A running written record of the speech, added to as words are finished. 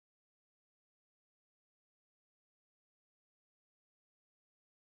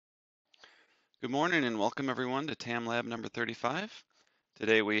Good morning and welcome everyone to TAM Lab number 35.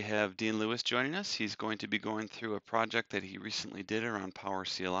 Today we have Dean Lewis joining us. He's going to be going through a project that he recently did around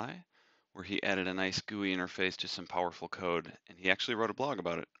PowerCLI, where he added a nice GUI interface to some powerful code, and he actually wrote a blog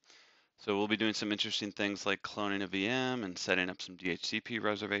about it. So we'll be doing some interesting things like cloning a VM and setting up some DHCP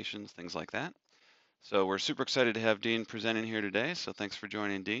reservations, things like that. So we're super excited to have Dean presenting here today, so thanks for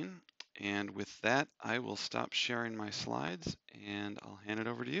joining, Dean. And with that, I will stop sharing my slides and I'll hand it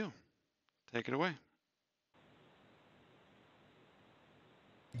over to you. Take it away.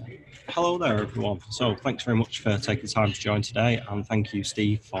 Hello there, everyone. So thanks very much for taking the time to join today, and thank you,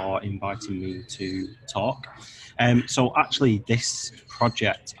 Steve, for inviting me to talk. So actually, this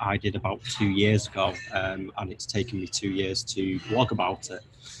project I did about 2 years ago, and it's taken me 2 years to blog about it.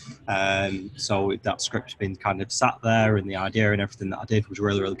 So that script's been kind of sat there, and the idea and everything that I did was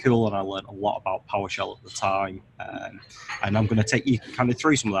really, really cool, and I learned a lot about PowerShell at the time. And I'm going to take you kind of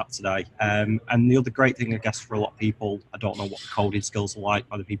through some of that today. And the other great thing, I guess, for a lot of people, I don't know what the coding skills are like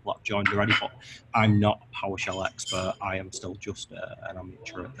by the people that have joined already, but I'm not a PowerShell expert. I am still just an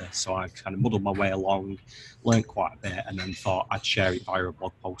amateur at this. So I've kind of muddled my way along, learned quite a bit, and then thought I'd share it via a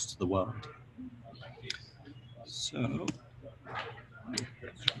blog post to the world.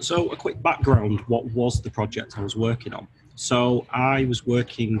 So a quick background, what was the project I was working on? So I was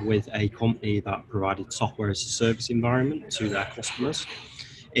working with a company that provided software as a service environment to their customers.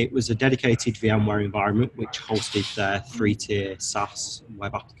 It was a dedicated VMware environment which hosted their three-tier SaaS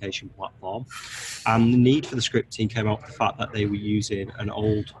web application platform. And the need for the scripting came out of the fact that they were using an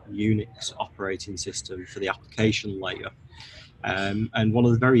old Unix operating system for the application layer. And one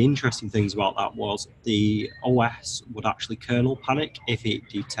of the very interesting things about that was the OS would actually kernel panic if it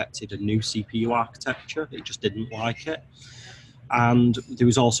detected a new CPU architecture. It just didn't like it. And there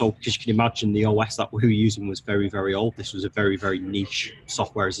was also, because you can imagine, the OS that we were using was very, very old. This was a very, very niche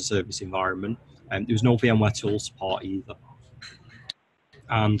software as a service environment. And there was no VMware tool support either.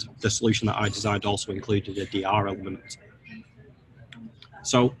 And the solution that I designed also included a DR element.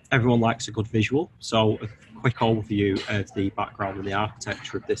 So everyone likes a good visual. So a quick overview of the background and the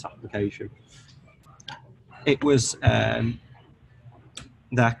architecture of this application. It was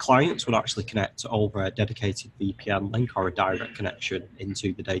their clients would actually connect over a dedicated VPN link or a direct connection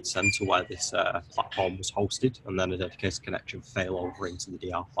into the data center where this platform was hosted, and then a dedicated connection fail over into the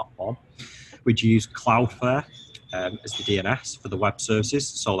DR platform. We'd use Cloudflare as the DNS for the web services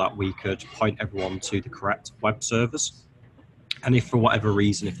so that we could point everyone to the correct web servers. And if for whatever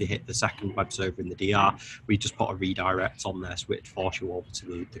reason, if they hit the second web server in the DR, we just put a redirect on there so it'd force you over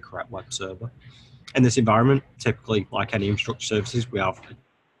to the correct web server. In this environment, typically, like any infrastructure services, we have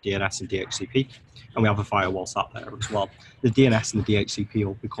DNS and DHCP, and we have a firewall sat there as well. The DNS and the DHCP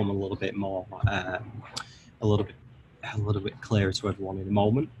will become a little bit more, a little bit clearer to everyone in a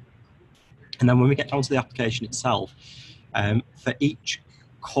moment. And then when we get down to the application itself, for each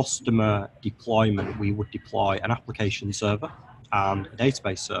customer deployment, we would deploy an application server and a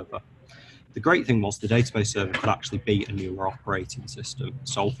database server. The great thing was the database server could actually be a newer operating system.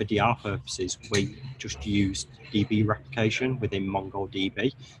 So for DR purposes, we just used DB replication within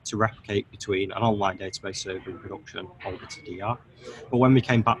MongoDB to replicate between an online database server in production over to DR. But when we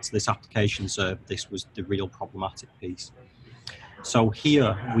came back to this application server, this was the real problematic piece. So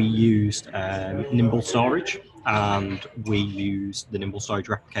here we used Nimble storage, and we used the Nimble storage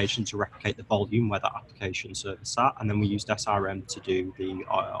replication to replicate the volume where that application server sat, and then we used SRM to do the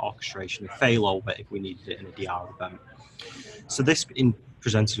orchestration of failover if we needed it in a DR event. So this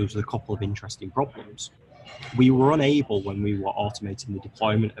presented us with a couple of interesting problems. We were unable, when we were automating the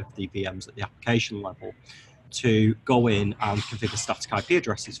deployment of the VMs at the application level, to go in and configure static IP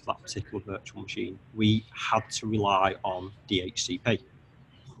addresses for that particular virtual machine. We had to rely on DHCP.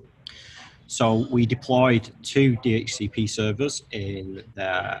 So we deployed 2 DHCP servers in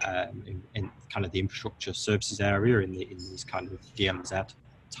their in kind of the infrastructure services area in these kind of DMZ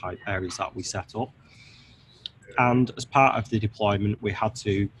type areas that we set up. And as part of the deployment, we had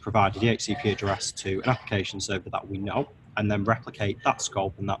to provide a DHCP address to an application server that we know, and then replicate that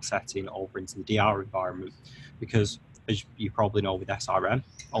scope and that setting over into the DR environment. Because as you probably know with SRM,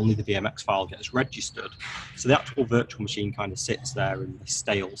 only the VMX file gets registered. So the actual virtual machine kind of sits there in this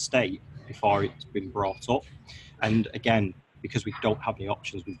stale state before it's been brought up. And again, because we don't have any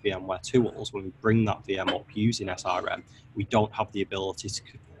options with VMware tools, when we bring that VM up using SRM, we don't have the ability to,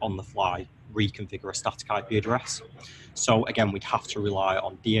 on the fly, reconfigure a static IP address. So again, we'd have to rely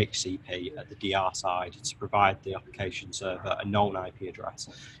on DHCP at the DR side to provide the application server a known IP address,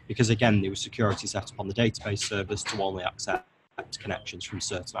 because again, there was security set up on the database servers to only access connections from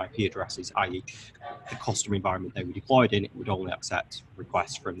certain IP addresses, i.e. the customer environment they were deployed in, it would only accept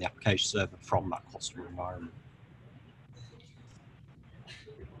requests from the application server from that customer environment.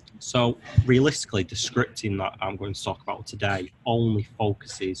 So realistically, the scripting that I'm going to talk about today only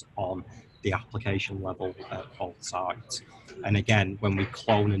focuses on the application level at both sites. And again, when we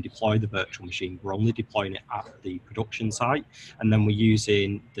clone and deploy the virtual machine, we're only deploying it at the production site, and then we're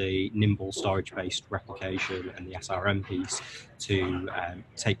using the Nimble storage-based replication and the SRM piece to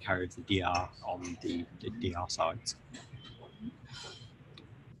take care of the DR on the DR site.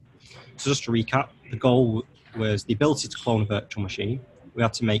 So just to recap, the goal was the ability to clone a virtual machine. We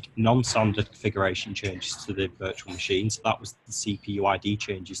had to make non-standard configuration changes to the virtual machine. So that was the CPU ID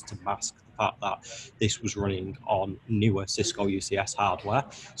changes to mask the fact that this was running on newer Cisco UCS hardware.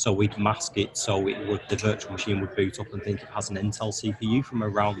 So we'd mask it so the virtual machine would boot up and think it has an Intel CPU from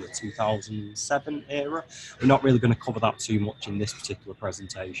around the 2007 era. We're not really going to cover that too much in this particular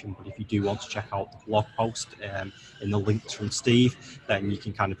presentation, but if you do want to check out the blog post in the links from Steve, then you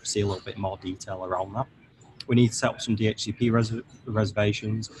can kind of see a little bit more detail around that. We need to set up some DHCP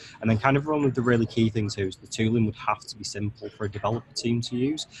reservations, and then kind of one of the really key things here is the tooling would have to be simple for a developer team to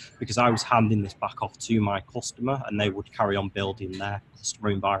use, because I was handing this back off to my customer and they would carry on building their customer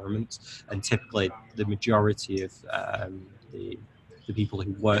environments. And typically the majority of the people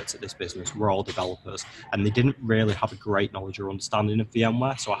who worked at this business were all developers, and they didn't really have a great knowledge or understanding of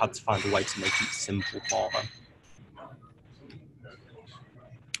VMware, so I had to find a way to make it simple for them.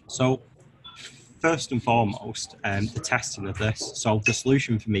 So first and foremost, the testing of this. So the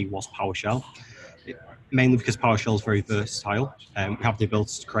solution for me was PowerShell, mainly because PowerShell is very versatile. We have the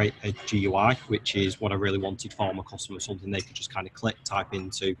ability to create a GUI, which is what I really wanted for my customer, something they could just kind of type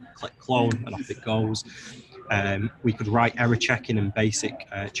into, click clone, and off it goes. We could write error checking and basic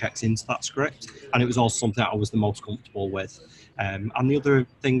checks into that script, and it was also something that I was the most comfortable with. And the other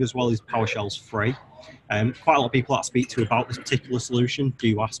thing as well is PowerShell's free. Quite a lot of people that I speak to about this particular solution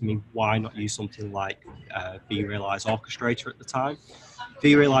do ask me why not use something like vRealize Orchestrator at the time.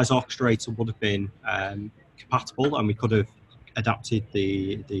 vRealize Orchestrator would have been compatible, and we could have adapted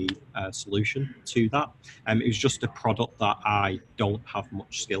the solution to that. It was just a product that I don't have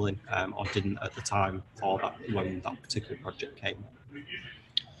much skill in, or didn't at the time for that when that particular project came.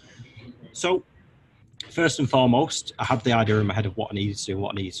 So first and foremost, I had the idea in my head of what I needed to do and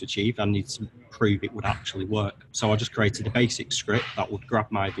what I needed to achieve. I needed to prove it would actually work. So I just created a basic script that would grab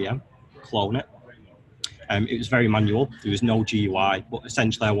my VM, clone it. It was very manual. There was no GUI, but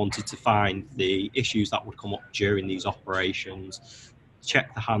essentially I wanted to find the issues that would come up during these operations,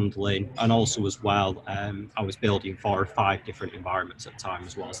 check the handling, and also as well, I was building 4 or 5 different environments at the time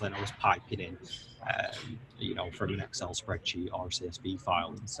as well. So then I was piping in, from an Excel spreadsheet or a CSV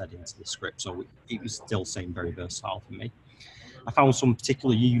file instead into the script. So it was still staying very versatile for me. I found some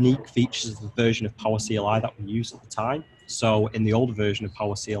particularly unique features of the version of PowerCLI that we used at the time. So in the older version of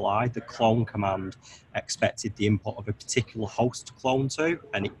PowerCLI, the clone command expected the input of a particular host to clone to,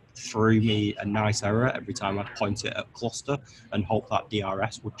 and it threw me a nice error every time I'd point it at a cluster and hope that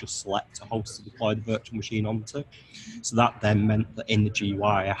DRS would just select a host to deploy the virtual machine onto. So that then meant that in the GUI,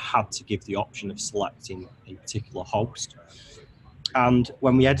 I had to give the option of selecting a particular host. And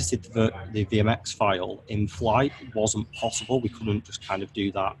when we edited the VMX file in flight, it wasn't possible. We couldn't just kind of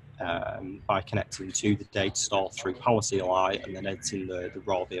do that by connecting to the data store through PowerCLI and then editing the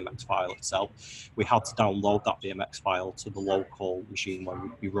raw VMX file itself. We had to download that VMX file to the local machine where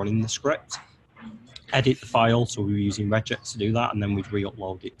we'd be running the script, edit the file, so we were using regex to do that, and then we'd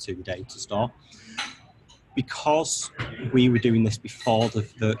re-upload it to the data store. Because we were doing this before the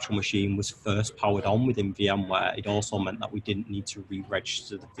virtual machine was first powered on within VMware, it also meant that we didn't need to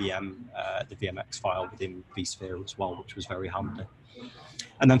re-register the VMX file within vSphere as well, which was very handy.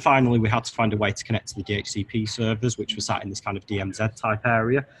 And then finally, we had to find a way to connect to the DHCP servers, which were sat in this kind of DMZ type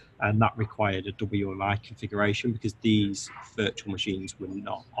area, and that required a WMI configuration because these virtual machines were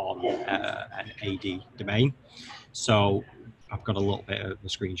not on an AD domain. So I've got a little bit of a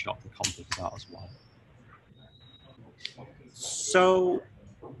screenshot of the config of that as well. So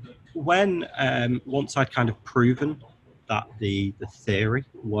when once I'd kind of proven that the theory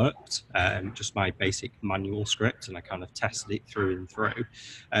worked, just my basic manual script, and I kind of tested it through and through,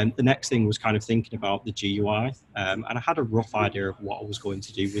 the next thing was kind of thinking about the GUI, and I had a rough idea of what I was going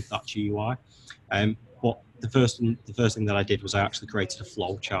to do with that GUI. But the first thing that I did was I actually created a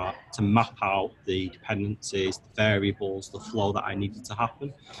flow chart to map out the dependencies, the variables, the flow that I needed to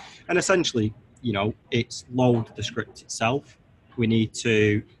happen. And essentially, it's load the script itself. We need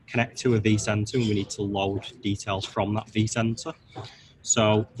to connect to a vCenter and we need to load details from that vCenter.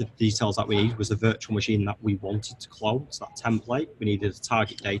 So the details that we need was the virtual machine that we wanted to clone, so that template. We needed a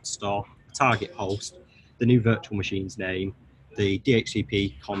target data store, a target host, the new virtual machine's name, the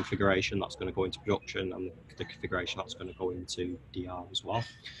DHCP configuration that's going to go into production, and the configuration that's going to go into DR as well.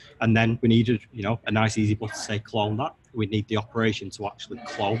 And then we needed, a nice easy button to say clone that. We need the operation to actually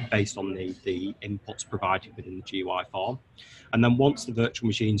clone based on the inputs provided within the GUI form. And then once the virtual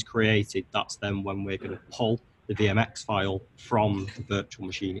machine's created, that's then when we're going to pull the VMX file from the virtual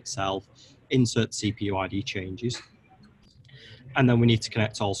machine itself, insert CPU ID changes, and then we need to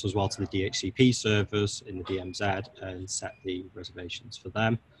connect also as well to the DHCP servers in the DMZ and set the reservations for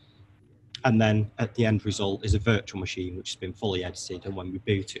them. And then at the end result is a virtual machine which has been fully edited, and when we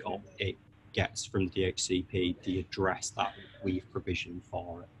boot it up, it gets from the DHCP the address that we've provisioned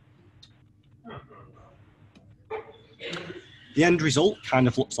for it. The end result kind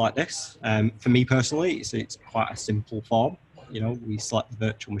of looks like this. For me personally, it's quite a simple form. We select the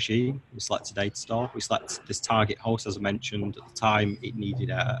virtual machine, we select a data store, we select this target host. As I mentioned at the time, it needed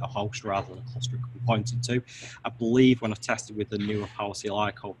a host rather than a cluster it could be pointed to. I believe when I've tested with the newer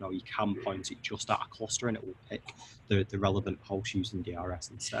PowerCLI code now, you can point it just at a cluster and it will pick the relevant host using DRS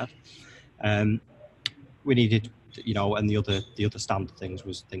instead. We needed, and the other standard things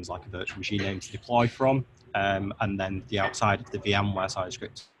was things like a virtual machine name to deploy from, and then the outside of the VMware side of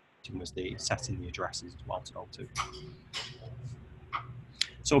scripting was the setting the addresses as well to go to.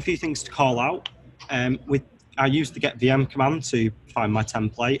 So a few things to call out. I used the get VM command to find my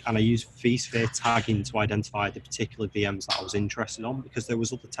template, and I used vSphere tagging to identify the particular VMs that I was interested on, because there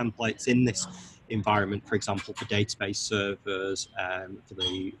was other templates in this environment, for example, for database servers, for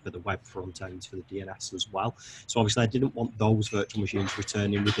the web front ends, for the DNS as well. So obviously I didn't want those virtual machines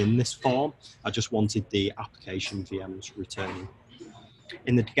returning within this form. I just wanted the application VMs returning.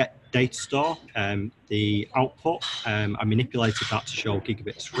 In the get data store, the output, I manipulated that to show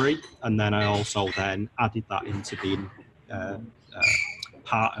gigabits free, and then I also then added that into being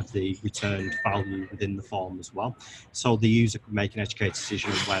part of the returned value within the form as well. So the user could make an educated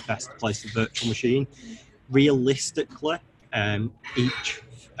decision on where best to place the virtual machine. Realistically, each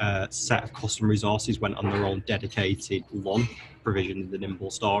set of custom resources went on their own dedicated LUN provision in the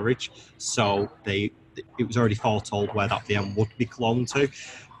Nimble storage. So it was already foretold where that VM would be cloned to,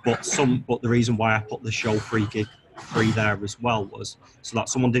 but the reason why I put the show gig free there as well was so that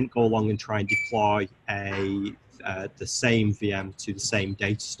someone didn't go along and try and deploy the same VM to the same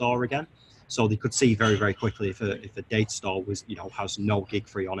data store again. So they could see very, very quickly if a data store was, has no gig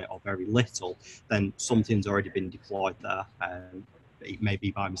free on it or very little, then something's already been deployed there. It may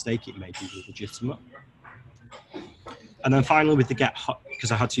be by mistake, it may be legitimate. And then finally with the get,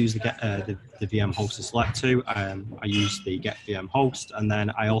 because I had to use the VM host to select to, I used the get VM host, and then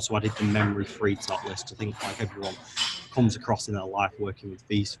I also added the memory free to that list. I think like everyone comes across in their life working with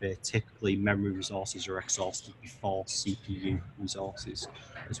vSphere, typically memory resources are exhausted before CPU resources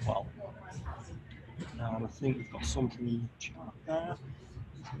as well. Now I think we've got something in the chat there.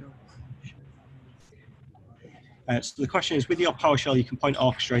 So the question is, with your PowerShell, you can point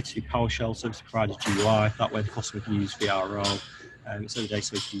orchestrator to PowerShell service provider GUI. That way the customer can use VRO. Instead of data,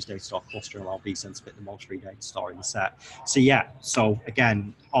 so we can use data store cluster and allow vSend to fit the most free data store in the set. So yeah, so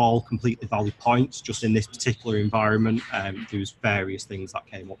again, all completely valid points. Just in this particular environment, there was various things that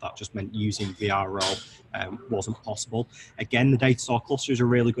came up that just meant using VRO wasn't possible. Again, the data store cluster is a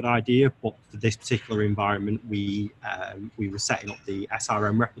really good idea, but for this particular environment, we were setting up the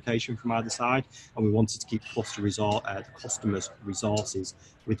SRM replication from either side, and we wanted to keep cluster the customer's resources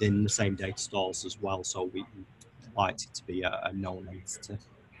within the same data stores as well. So we liked it to be a known entity.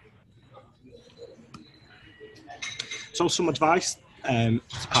 So some advice to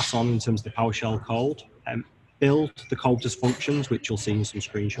pass on in terms of the PowerShell code. Build the code as functions, which you'll see in some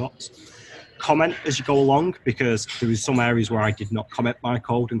screenshots. Comment as you go along, because there was some areas where I did not comment my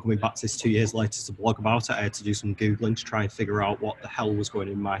code, and coming back to this 2 years later to blog about it, I had to do some Googling to try and figure out what the hell was going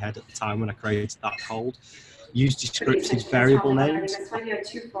in my head at the time when I created that code. Use descriptive variable names. I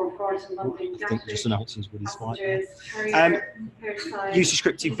think just announcements with this slide. Use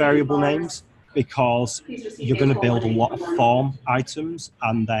descriptive variable names, because you're going to build a lot of form items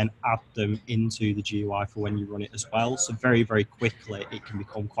and then add them into the GUI for when you run it as well. So very, very quickly, it can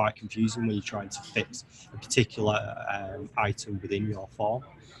become quite confusing when you're trying to fix a particular item within your form.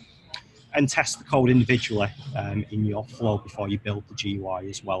 And test the code individually in your flow before you build the GUI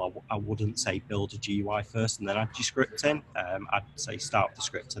as well. I wouldn't say build a GUI first and then add your script in. I'd say start with the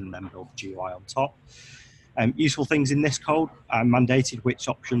script and then build the GUI on top. Useful things in this code, I mandated which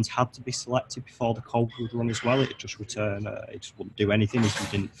options had to be selected before the code would run as well. It just return, it just wouldn't do anything if you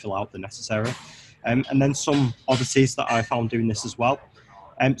didn't fill out the necessary. And then some oddities that I found doing this as well.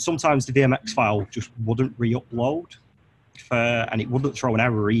 Sometimes the VMX file just wouldn't re-upload, and it wouldn't throw an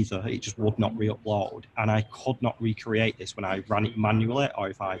error either. It just would not re-upload, and I could not recreate this when I ran it manually, or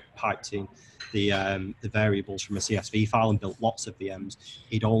if I piped in the variables from a CSV file and built lots of VMs.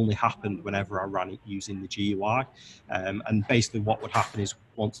 It only happened whenever I ran it using the GUI, and basically what would happen is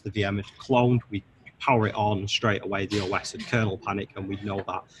once the VM had cloned, we power it on straight away. The OS had kernel panic, and we'd know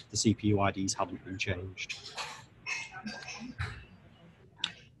that the CPU IDs hadn't been changed.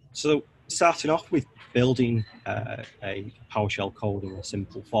 So starting off with building a PowerShell code in a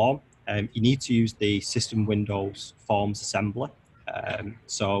simple form, you need to use the System Windows Forms assembly.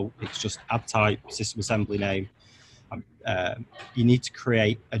 So it's just add type, system assembly name. You need to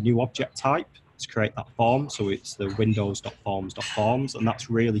create a new object type to create that form. So it's the windows.forms.forms, and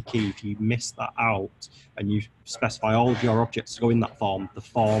that's really key. If you miss that out and you specify all of your objects to go in that form, the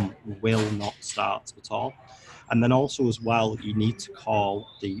form will not start at all. And then also as well, you need to call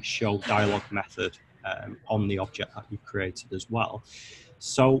the show dialog method on the object that you've created as well.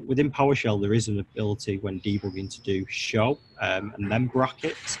 So within PowerShell, there is an ability when debugging to do show and then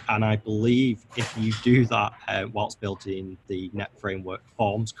brackets. And I believe if you do that whilst building the Net Framework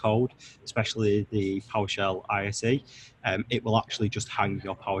Forms code, especially the PowerShell ISE, it will actually just hang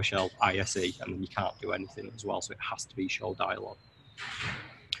your PowerShell ISE, and then you can't do anything as well. So it has to be show dialog.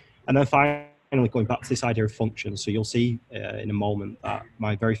 And then finally, going back to this idea of functions, so you'll see in a moment that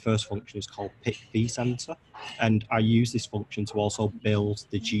my very first function is called pick vCenter, and I use this function to also build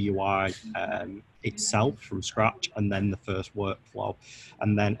the GUI itself from scratch, and then the first workflow.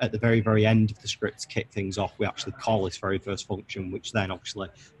 And then at the very, very end of the script to kick things off, we actually call this very first function, which then obviously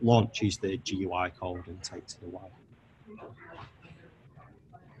launches the GUI code and takes it away.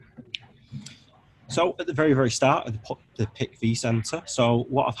 So at the very, very start of the pick vCenter, so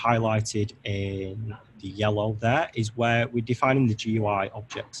what I've highlighted in the yellow there is where we're defining the GUI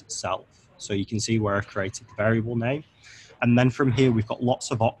objects itself. So you can see where I've created the variable name. And then from here, we've got lots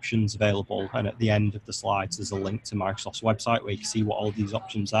of options available. And at the end of the slides, there's a link to Microsoft's website where you can see what all these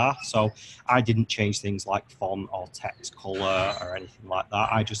options are. So I didn't change things like font or text color or anything like that.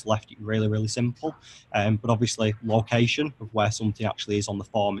 I just left it really, really simple. But obviously, location of where something actually is on the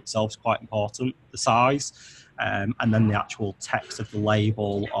form itself is quite important. The size, and then the actual text of the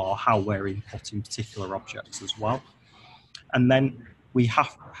label or how we're inputting particular objects as well. And then we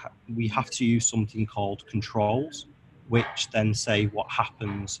have to use something called controls, which then say what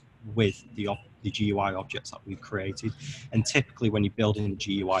happens with the GUI objects that we've created. And typically when you're building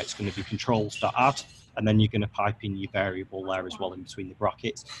the GUI, it's going to be controls.add, and then you're going to pipe in your variable there as well in between the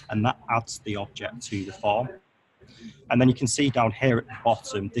brackets, and that adds the object to the form. And then you can see down here at the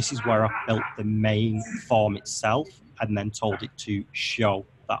bottom, this is where I've built the main form itself and then told it to show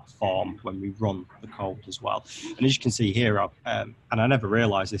that form when we run the code as well. And as you can see here, and I never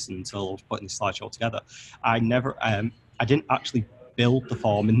realized this until I was putting this slideshow together, I didn't actually build the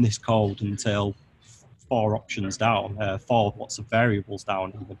form in this code until 4 options down, 4 lots of variables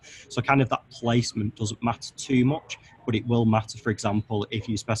down even. So kind of that placement doesn't matter too much, but it will matter, for example, if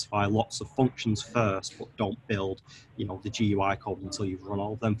you specify lots of functions first, but don't build, the GUI code until you've run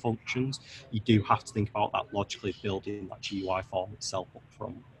all of them functions. You do have to think about that logically, building that GUI form itself up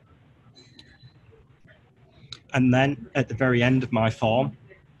front. And then at the very end of my form,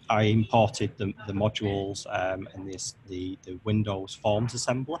 I imported the modules and the Windows Forms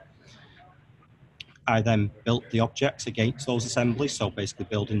assembly. I then built the objects against those assemblies. So basically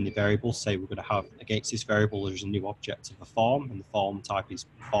building the variables, say we're going to have against this variable, there's a new object of a form, and the form type is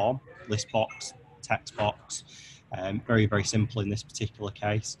form, list box, text box. Very, very simple in this particular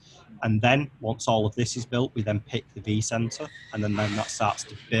case. And then once all of this is built, we then pick the vCenter, and then that starts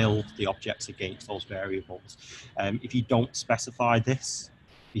to build the objects against those variables. If you don't specify this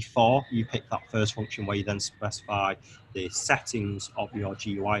before you pick that first function where you then specify the settings of your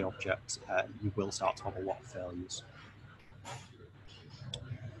GUI objects, you will start to have a lot of failures.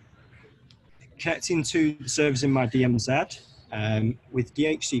 Connecting to the servers in my DMZ, with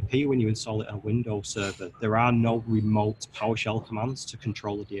DHCP, when you install it on a Windows server, there are no remote PowerShell commands to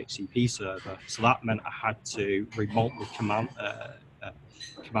control the DHCP server. So that meant I had to remotely command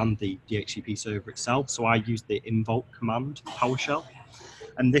the DHCP server itself. So I used the invoke command PowerShell.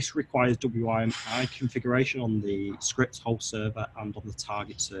 And this requires WIMI configuration on the scripts host server and on the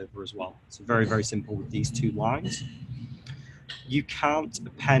target server as well. So very, very simple with these 2 lines. You can't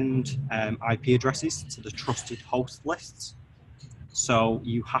append IP addresses to the trusted host lists. So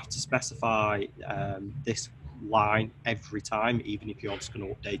you have to specify this line every time, even if you're just going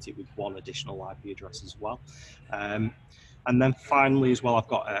to update it with 1 additional IP address as well. And then finally as well, I've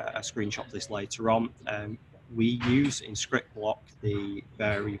got a screenshot of this later on. we use in script block the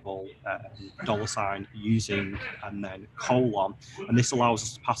variable $ using and then colon, and this allows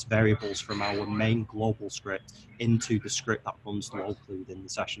us to pass variables from our main global script into the script that runs locally within the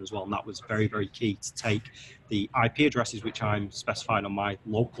session as well. And that was very, very key to take the IP addresses which I'm specifying on my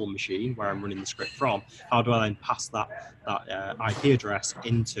local machine where I'm running the script from. How do I then pass that IP address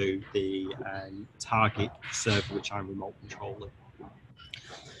into the target server which I'm remote controlling?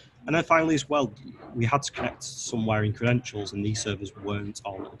 And then finally as well, we had to connect somewhere in credentials, and these servers weren't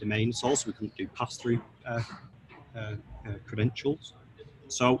on a domain at all, so we couldn't do pass-through credentials.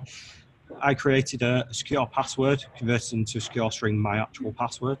 So I created a secure password, converted into a secure string my actual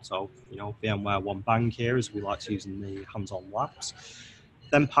password. So, VMware One Bang here, as we like to use in the hands-on labs.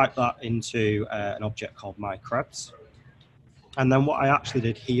 Then pipe that into an object called myCrebs. And then what I actually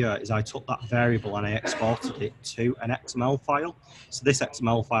did here is I took that variable and I exported it to an XML file. So this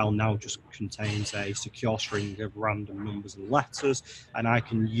XML file now just contains a secure string of random numbers and letters, and I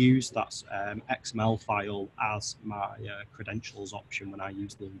can use that XML file as my credentials option when I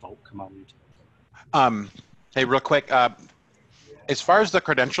use the invoke command. Hey, real quick, as far as the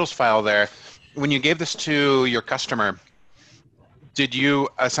credentials file there, when you gave this to your customer, did you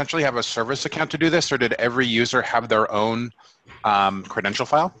essentially have a service account to do this, or did every user have their own credential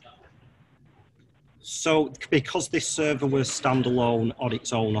file? So because this server was standalone on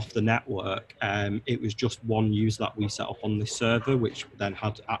its own off the network, it was just one user that we set up on this server, which then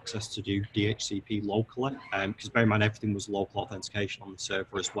had access to do DHCP locally, because bear in mind everything was local authentication on the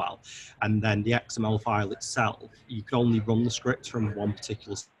server as well. And then the XML file itself, you could only run the script from one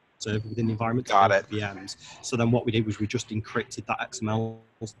particular server within the environment. Got it. VMs. So then what we did was we just encrypted that XML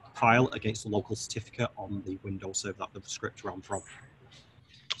file against the local certificate on the Windows server that the script ran from.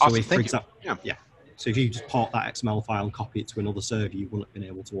 Awesome. So if, for Thank example, you. yeah. So if you just port that XML file and copy it to another server, you wouldn't have been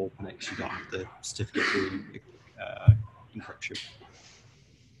able to open it because you don't have the certificate for encryption.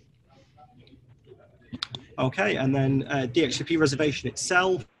 Okay, and then DHCP reservation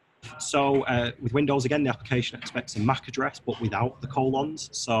itself. So with Windows, again, the application expects a MAC address, but without the colons.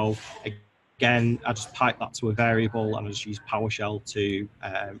 So again, I just pipe that to a variable, and I just use PowerShell to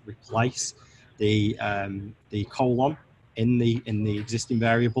replace the colon in the existing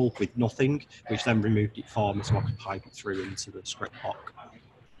variable with nothing, which then removed it for me so I could pipe it through into the script block.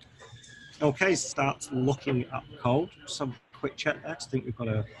 Okay, start looking at the code. Some quick check there. I think we've got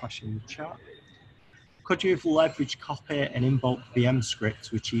a question in the chat. Could you have leveraged copy and invoke VM script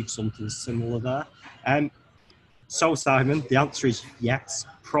to achieve something similar there? So Simon, the answer is yes,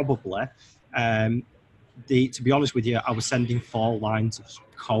 probably. To be honest with you, I was sending 4 lines of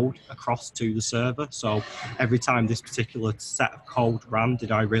code across to the server. So every time this particular set of code ran,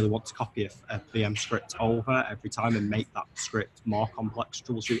 did I really want to copy a VM script over every time and make that script more complex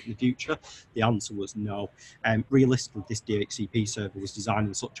to troubleshoot in the future? The answer was no. Realistically, this DHCP server was designed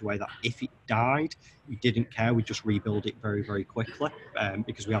in such a way that if it died, we didn't care. We just rebuild it very, very quickly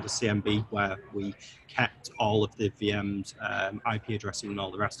because we had a CMB where we kept all of the VMs, IP addressing and all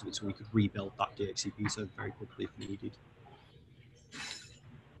the rest of it, so we could rebuild that DHCP server very quickly if needed.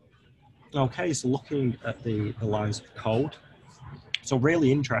 Okay, so looking at the lines of code. So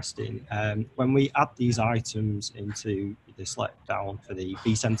really interesting, when we add these items into the select down for the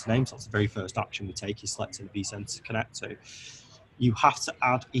vCenter name, so that's the very first action we take is selecting the vCenter to connect to. You have to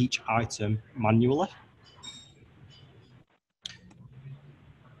add each item manually.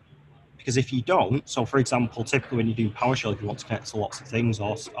 Because if you don't, so for example, typically when you do PowerShell, if you want to connect to lots of things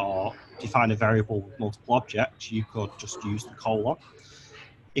or define a variable with multiple objects, you could just use the colon.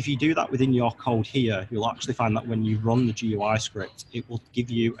 If you do that within your code here, you'll actually find that when you run the GUI script, it will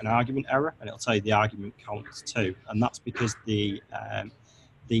give you an argument error, and it'll tell you the argument counts 2. And that's because the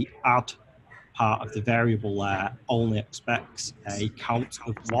add part of the variable there only expects a count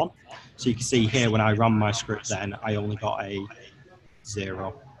of 1. So you can see here when I ran my script then, I only got a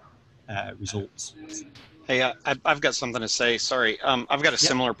 0 results. Hey, I've got something to say. Sorry, I've got a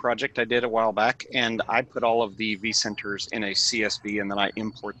similar project I did a while back, and I put all of the vCenters in a CSV, and then I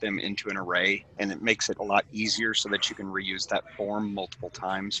import them into an array, and it makes it a lot easier so that you can reuse that form multiple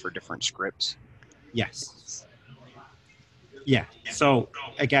times for different scripts. Yes. Yeah. So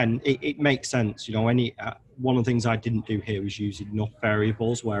again, it makes sense. One of the things I didn't do here was use enough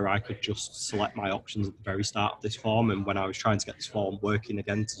variables where I could just select my options at the very start of this form. And when I was trying to get this form working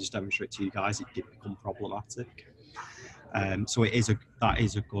again to just demonstrate to you guys, it did become problematic. So that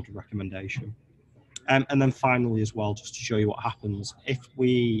is a good recommendation. And then finally as well, just to show you what happens if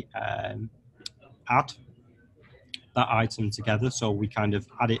we add that item together. So we kind of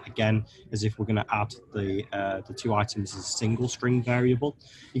add it again as if we're going to add the 2 items as a single string variable.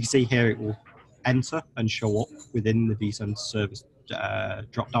 You can see here it will enter and show up within the vCenter service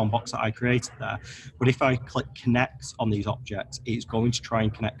drop-down box that I created there. But if I click connect on these objects, it's going to try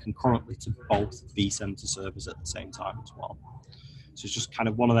and connect concurrently to both vCenter servers at the same time as well. So it's just kind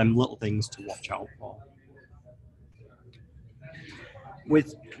of one of them little things to watch out for.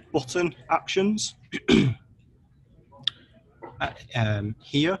 With button actions,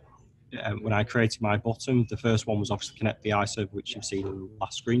 here, when I created my button, the first one was obviously connect VI server, which you've seen in the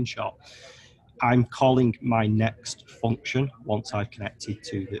last screenshot. I'm calling my next function once I've connected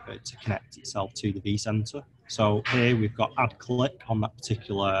to connect itself to the vCenter. So here we've got add click on that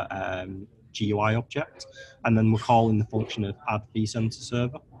particular GUI object, and then we're calling the function of add vCenter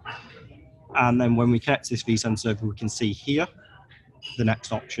server. And then when we connect to this vCenter server, we can see here the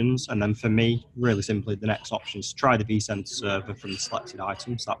next options. And then for me, really simply, the next option is to try the vCenter server from the selected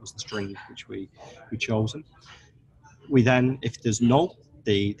items. That was the string which we chosen. We then, if there's null,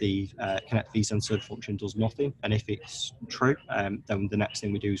 the connect vCenter server function does nothing. And if it's true, then the next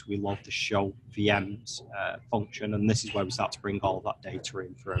thing we do is we log the show VMs function. And this is where we start to bring all of that data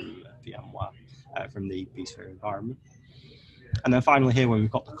in from VMware, from the vSphere environment. And then finally here, when we've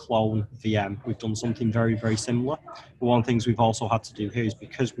got the clone VM, we've done something very, very similar. But one of the things we've also had to do here is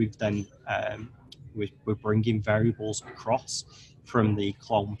because we've then, we're bringing variables across from the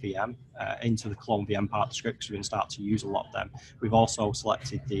clone VM into the clone VM part of the script, so we can start to use a lot of them. We've also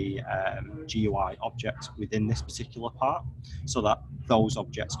selected the GUI objects within this particular part so that those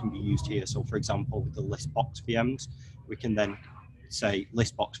objects can be used here. So for example, with the list box VMs, we can then say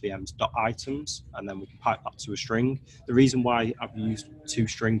listboxvms.items, and then we can pipe that to a string. The reason why I've used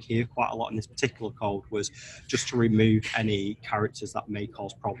toString here quite a lot in this particular code was just to remove any characters that may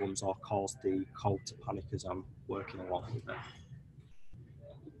cause problems or cause the code to panic as I'm working along with it.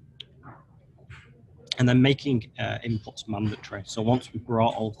 And then making inputs mandatory. So once we've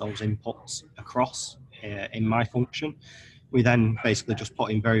brought all of those inputs across in my function, we then basically just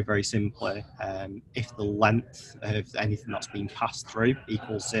put in very, very simply, if the length of anything that's been passed through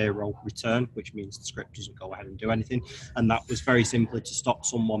equals 0, return, which means the script doesn't go ahead and do anything. And that was very simply to stop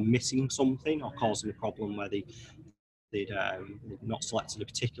someone missing something or causing a problem where they'd not selected a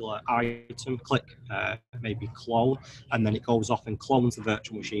particular item, click maybe clone, and then it goes off and clones the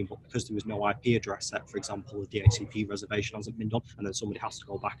virtual machine, but because there was no IP address set, for example, the DHCP reservation hasn't been done, and then somebody has to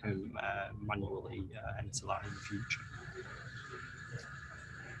go back and manually enter that in the future.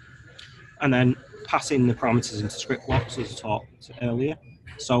 And then passing the parameters into script blocks, as I talked earlier.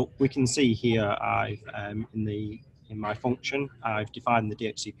 So we can see here, I've in my function, I've defined the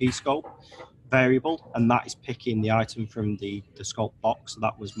DHCP scope variable, and that is picking the item from the scope box. So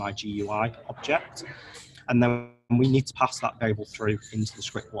that was my GUI object. And then we need to pass that variable through into the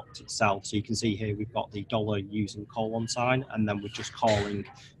script block itself. So you can see here we've got the $using colon sign, and then we're just calling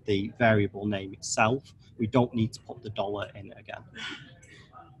the variable name itself. We don't need to put the $in again.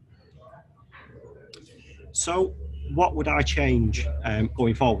 So what would I change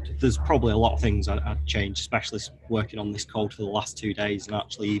going forward? There's probably a lot of things I'd change, especially working on this code for the last 2 days, and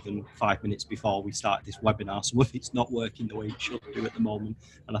actually even 5 minutes before we started this webinar. Some of it's not working the way it should do at the moment,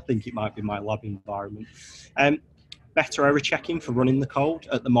 and I think it might be my lab environment. Better error checking for running the code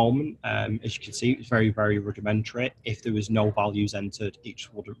at the moment. As you can see, it's very, very rudimentary. If there was no values entered, it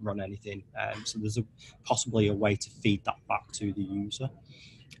just wouldn't run anything. So there's possibly a way to feed that back to the user.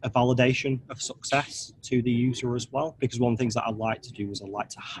 A validation of success to the user as well, because one of the things that I like to do is I like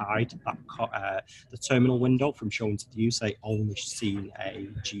to hide that the terminal window from showing to the user. They only seen a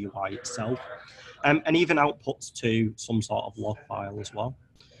GUI itself, and even outputs to some sort of log file as well.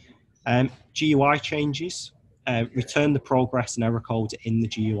 GUI changes. Return the progress and error code in the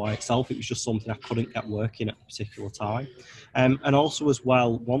GUI itself. It was just something I couldn't get working at a particular time. And also as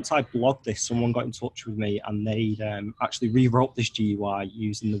well, once I blogged this, someone got in touch with me and they actually rewrote this GUI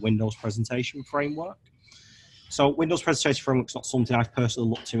using the Windows presentation framework. So Windows presentation framework is not something I've personally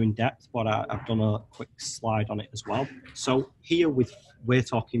looked to in depth, but I've done a quick slide on it as well. So here we're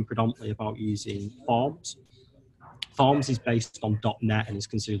talking predominantly about using forms. Forms is based on .NET and is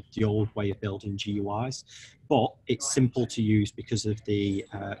considered the old way of building GUIs, but it's simple to use because of the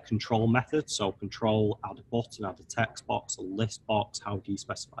control method. So control, add a button, add a text box, a list box, how do you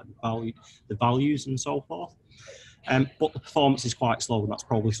specify the values and so forth. But the performance is quite slow, and that's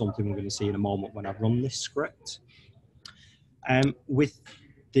probably something we're going to see in a moment when I run this script. With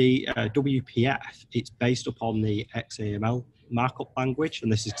the WPF, it's based upon the XAML markup language,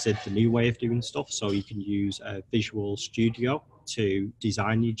 and this is considered the new way of doing stuff. So you can use Visual Studio to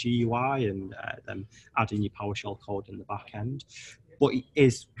design your GUI and then add in your PowerShell code in the back end. but it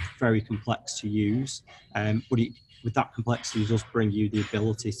is very complex to use. But with that complexity, it does bring you the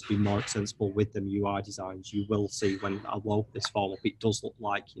ability to be more extensible with them UI designs. You will see when I load this form up, it does look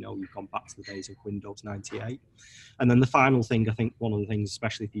like, you know, you've gone back to the days of Windows 98. And then the final thing, I think one of the things,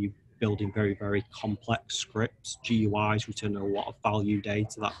 especially if you building very, very complex scripts, GUIs return a lot of value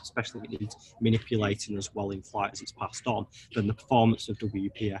data that, especially if it needs manipulating as well in flight as it's passed on, then the performance of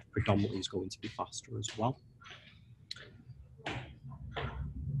WPF predominantly is going to be faster as well.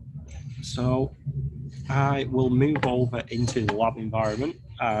 So I will move over into the lab environment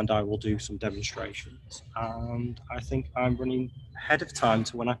and I will do some demonstrations. And I think I'm running ahead of time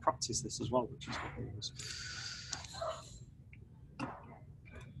to when I practice this as well, which is good news.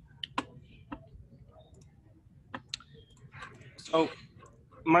 So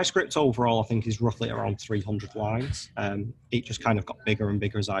my script overall, I think, is roughly around 300 lines. It just kind of got bigger and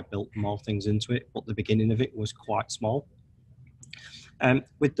bigger as I built more things into it, but the beginning of it was quite small.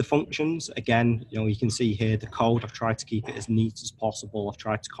 With the functions, again, you know, you can see here the code. I've tried to keep it as neat as possible. I've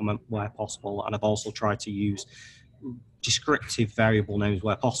tried to comment where possible, and I've also tried to use descriptive variable names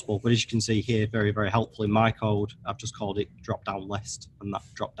where possible. But as you can see here, very, very helpful in my code, I've just called it drop-down list, and that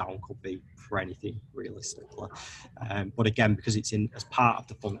drop-down could be for anything realistically. But again, because it's in as part of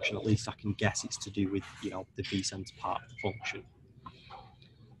the function, at least I can guess it's to do with, you know, the vCenter part of the function.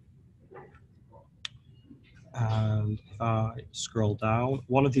 And if I scroll down,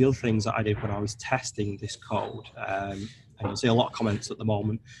 one of the other things that I did when I was testing this code, and you'll see a lot of comments at the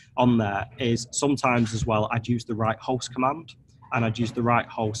moment on there, is sometimes as well I'd use the write host command, and I'd use the write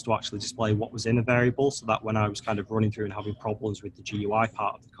host to actually display what was in a variable, so that when I was kind of running through and having problems with the GUI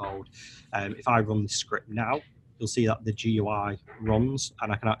part of the code, if I run this script now, you'll see that the GUI runs,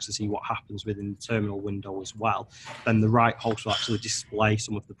 and I can actually see what happens within the terminal window as well. Then the write host will actually display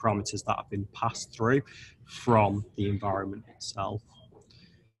some of the parameters that have been passed through from the environment itself.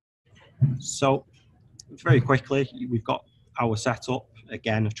 So very quickly, we've got our setup.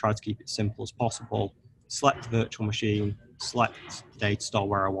 Again, I've tried to keep it simple as possible. Select the virtual machine, select the data store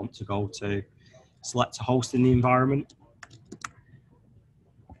where I want to go to, select a host in the environment,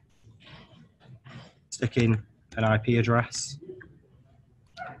 stick in an IP address,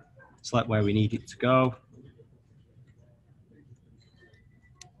 select where we need it to go.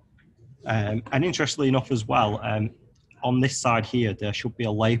 And interestingly enough as well, on this side here, there should be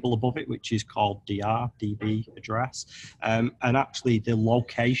a label above it, which is called DB address. And actually the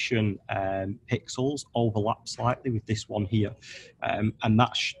location pixels overlap slightly with this one here. And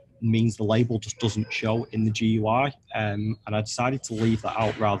that means the label just doesn't show in the GUI. And I decided to leave that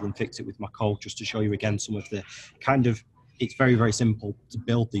out rather than fix it with my code, just to show you again some of the kind of, it's very, very simple to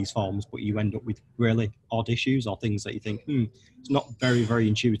build these forms, but you end up with really odd issues or things that you think, it's not very, very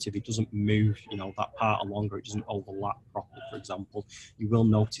intuitive. It doesn't move, you know, that part along, or it doesn't overlap properly, for example. You will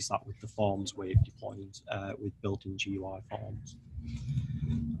notice that with the forms where you're deploying, with building GUI forms.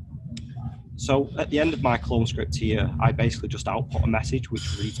 So at the end of my clone script here, I basically just output a message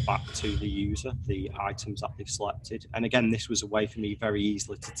which reads back to the user the items that they've selected. And again, this was a way for me very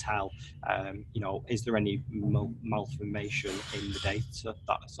easily to tell, you know, is there any malformation in the data,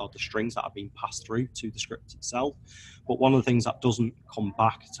 or the strings that are being passed through to the script itself. But one of the things that doesn't come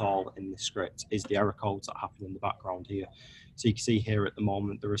back at all in this script is the error codes that happen in the background here. So you can see here at the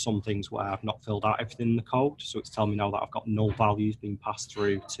moment, there are some things where I've not filled out everything in the code. So it's telling me now that I've got null values being passed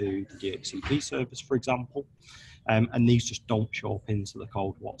through to the DHCP service, for example. And these just don't show up into the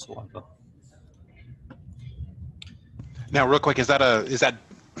code whatsoever. Now, real quick, is that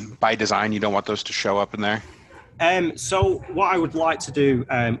by design? You don't want those to show up in there? So what I would like to do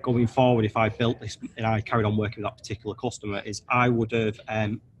going forward, if I built this and I carried on working with that particular customer, is I would have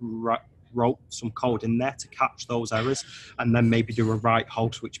wrote some code in there to catch those errors, and then maybe do a write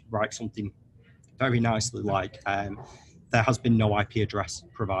host which writes something very nicely like there has been no IP address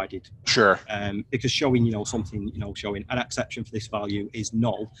provided. Sure. Because showing, you know, something, you know, showing an exception for this value is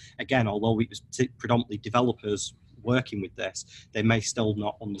null. Again, although it was predominantly developers working with this, they may still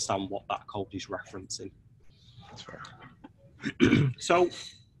not understand what that code is referencing. That's fair. So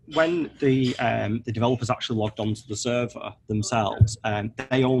when the developers actually logged onto the server themselves,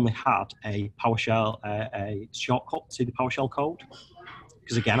 they only had a PowerShell, a shortcut to the PowerShell code,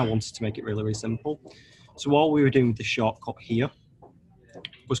 because again, I wanted to make it really, really simple. So all we were doing with the shortcut here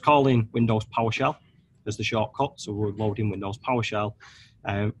was calling Windows PowerShell as the shortcut. So we're loading Windows PowerShell.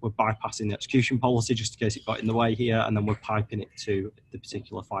 We're bypassing the execution policy just in case it got in the way here, and then we're piping it to the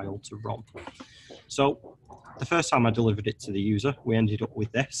particular file to run. So the first time I delivered it to the user, we ended up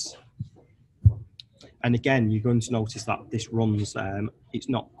with this. And again, you're going to notice that this runs, it's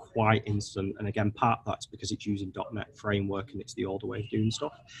not quite instant. And again, part of that's because it's using .NET Framework and it's the older way of doing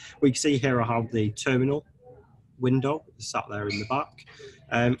stuff. We can see here I have the terminal window sat there in the back,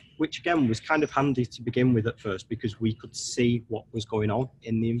 which again was kind of handy to begin with at first because we could see what was going on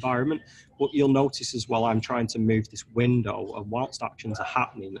in the environment. But you'll notice as well, I'm trying to move this window, and whilst actions are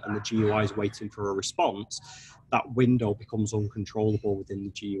happening and the GUI is waiting for a response, that window becomes uncontrollable within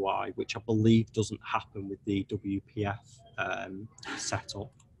the GUI, which I believe doesn't happen with the WPF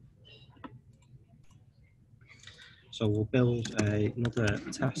setup. So we'll build another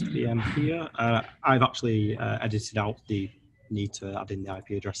test VM here. I've actually edited out the need to add in the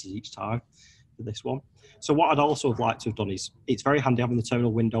IP addresses each time for this one. So what I'd also have liked to have done is, it's very handy having the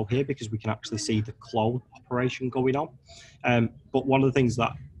terminal window here because we can actually see the clone operation going on. But one of the things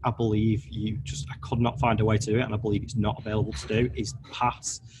that I believe I could not find a way to do it, and I believe it's not available to do, is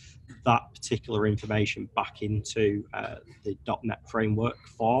pass that particular information back into the .NET Framework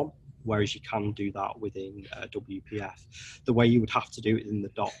form, whereas you can do that within WPF. The way you would have to do it in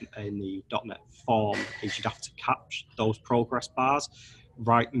the .NET form is you'd have to catch those progress bars,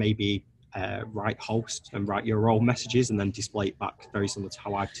 write host and write your own messages and then display it back, very similar to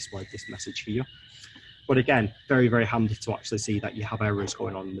how I've displayed this message here. But again, very, very handy to actually see that you have errors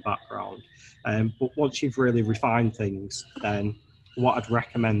going on in the background. But once you've really refined things, then what I'd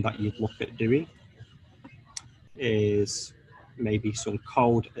recommend that you'd look at doing is maybe some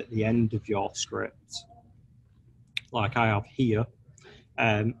code at the end of your script, like I have here,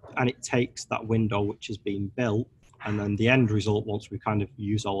 and it takes that window which has been built, and then the end result, once we kind of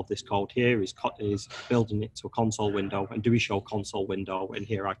use all of this code here, is building it to a console window, and do we show console window, and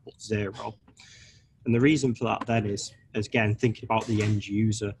here I put 0. And the reason for that then is, again, thinking about the end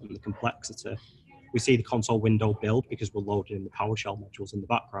user and the complexity. We see the console window build because we're loading in the PowerShell modules in the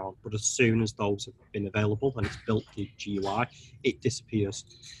background, but as soon as those have been available and it's built the GUI, it disappears.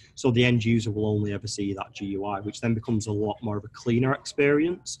 So the end user will only ever see that GUI, which then becomes a lot more of a cleaner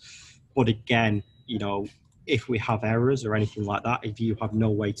experience. But again, you know, if we have errors or anything like that, if you have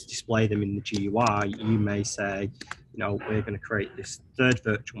no way to display them in the GUI, you may say, you know, we're going to create this third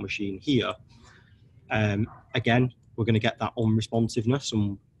virtual machine here. Again, we're going to get that unresponsiveness,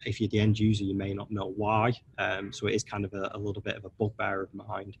 and if you're the end user, you may not know why. So it is kind of a little bit of a bugbear of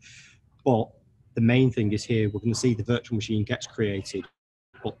mine. But the main thing is here, we're going to see the virtual machine gets created,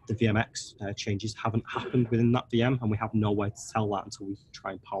 but the VMX changes haven't happened within that VM, and we have no way to tell that until we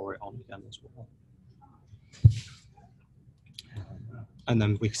try and power it on again as well. And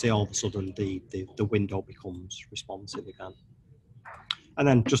then we see all of a sudden the window becomes responsive again. And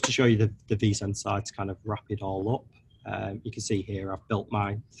then just to show you the vCenter side to kind of wrap it all up, you can see here I've built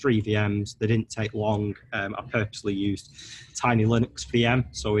my 3 VMs. They didn't take long. I purposely used Tiny Linux VM,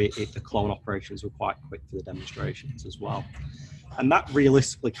 so the clone operations were quite quick for the demonstrations as well. And that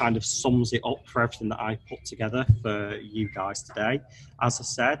realistically kind of sums it up for everything that I put together for you guys today. As I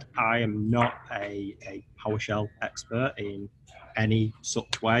said, I am not a PowerShell expert in any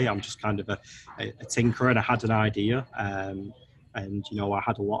such way. I'm just kind of a tinkerer, and I had an idea. And, you know, I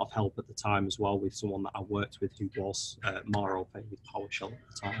had a lot of help at the time as well with someone that I worked with who was more open with PowerShell at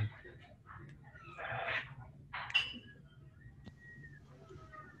the time.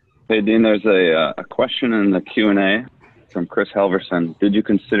 Hey, Dean, there's a question in the Q&A from Chris Halverson. Did you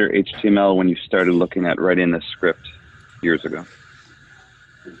consider HTML when you started looking at writing this script years ago?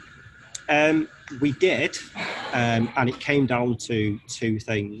 We did, and it came down to 2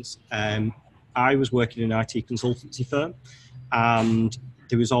 things. I was working in an IT consultancy firm, and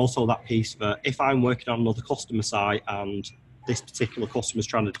there was also that piece that if I'm working on another customer site and this particular customer is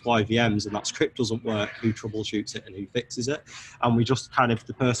trying to deploy VMs and that script doesn't work, who troubleshoots it and who fixes it? And we just kind of,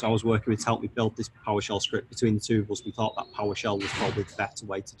 the person I was working with helped me build this PowerShell script. Between the 2 of us, we thought that PowerShell was probably the better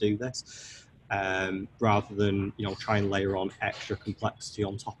way to do this, rather than, you know, try and layer on extra complexity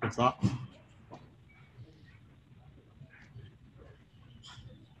on top of that.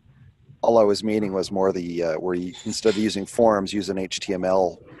 All I was meaning was more the where you, instead of using forms, use an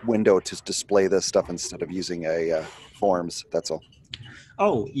HTML window to display this stuff instead of using a forms. That's all.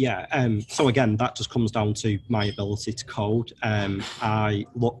 Oh, yeah. So again, that just comes down to my ability to code. I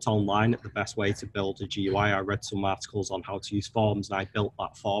looked online at the best way to build a GUI. I read some articles on how to use forms, and I built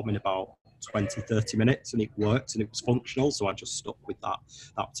that form in about 20, 30 minutes, and it worked and it was functional. So I just stuck with that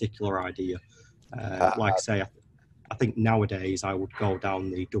particular idea. Like I say, I think nowadays I would go down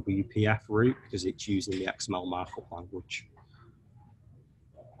the WPF route because it's using the XML markup language.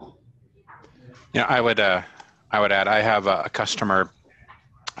 Yeah, I would add, I have a customer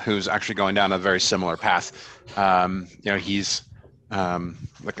who's actually going down a very similar path. You know, he's,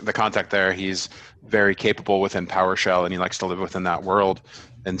 the contact there, he's very capable within PowerShell and he likes to live within that world.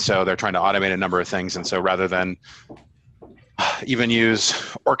 And so they're trying to automate a number of things. And so rather than even use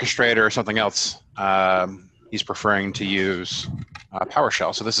Orchestrator or something else, he's preferring to use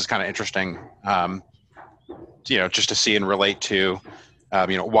PowerShell. So this is kind of interesting, just to see and relate to,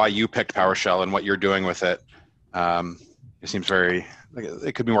 why you picked PowerShell and what you're doing with it. It seems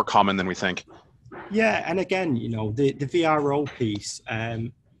it could be more common than we think. Yeah, and again, the VRO piece,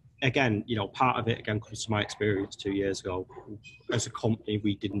 again, part of it, again, comes to my experience 2 years ago. As a company,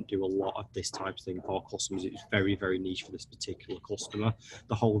 we didn't do a lot of this type of thing for customers. It was very, very niche for this particular customer.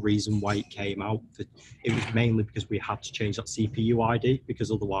 The whole reason why it came out, it was mainly because we had to change that CPU ID,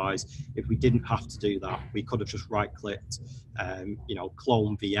 because otherwise, if we didn't have to do that, we could have just right-clicked,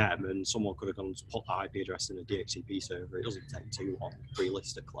 clone VM, and someone could have gone to put the IP address in a DHCP server. It doesn't take too long,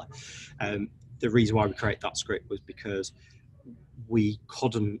 realistically. The reason why we created that script was because we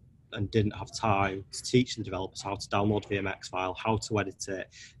couldn't and didn't have time to teach the developers how to download VMX file, how to edit it,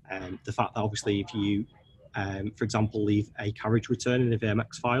 and the fact that obviously if you, for example, leave a carriage return in a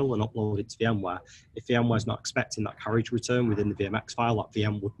VMX file and upload it to VMware, if VMware is not expecting that carriage return within the VMX file, that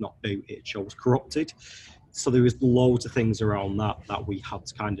VM would not boot, it shows corrupted. So there was loads of things around that we had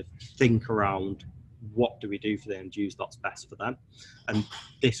to kind of think around, what do we do for the end user that's best for them? And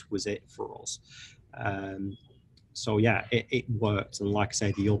this was it for us. So yeah, it worked. And like I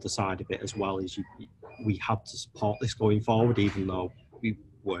say, the other side of it as well is we had to support this going forward, even though we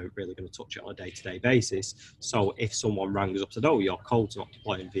weren't really going to touch it on a day-to-day basis. So if someone rang us up and said, oh, your code's not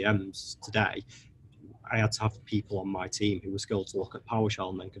deploying VMs today, I had to have people on my team who were skilled to look at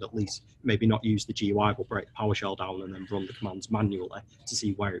PowerShell and then could at least maybe not use the GUI, but break the PowerShell down and then run the commands manually to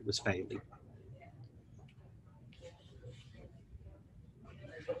see where it was failing.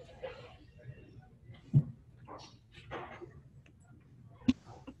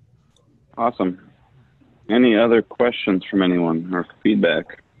 Awesome. Any other questions from anyone or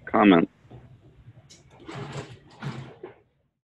feedback, comments?